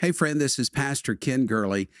Hey, friend, this is Pastor Ken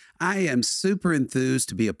Gurley. I am super enthused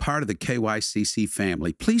to be a part of the KYCC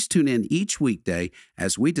family. Please tune in each weekday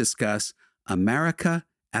as we discuss America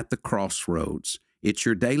at the Crossroads. It's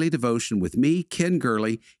your daily devotion with me, Ken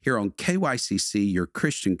Gurley, here on KYCC, your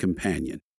Christian companion.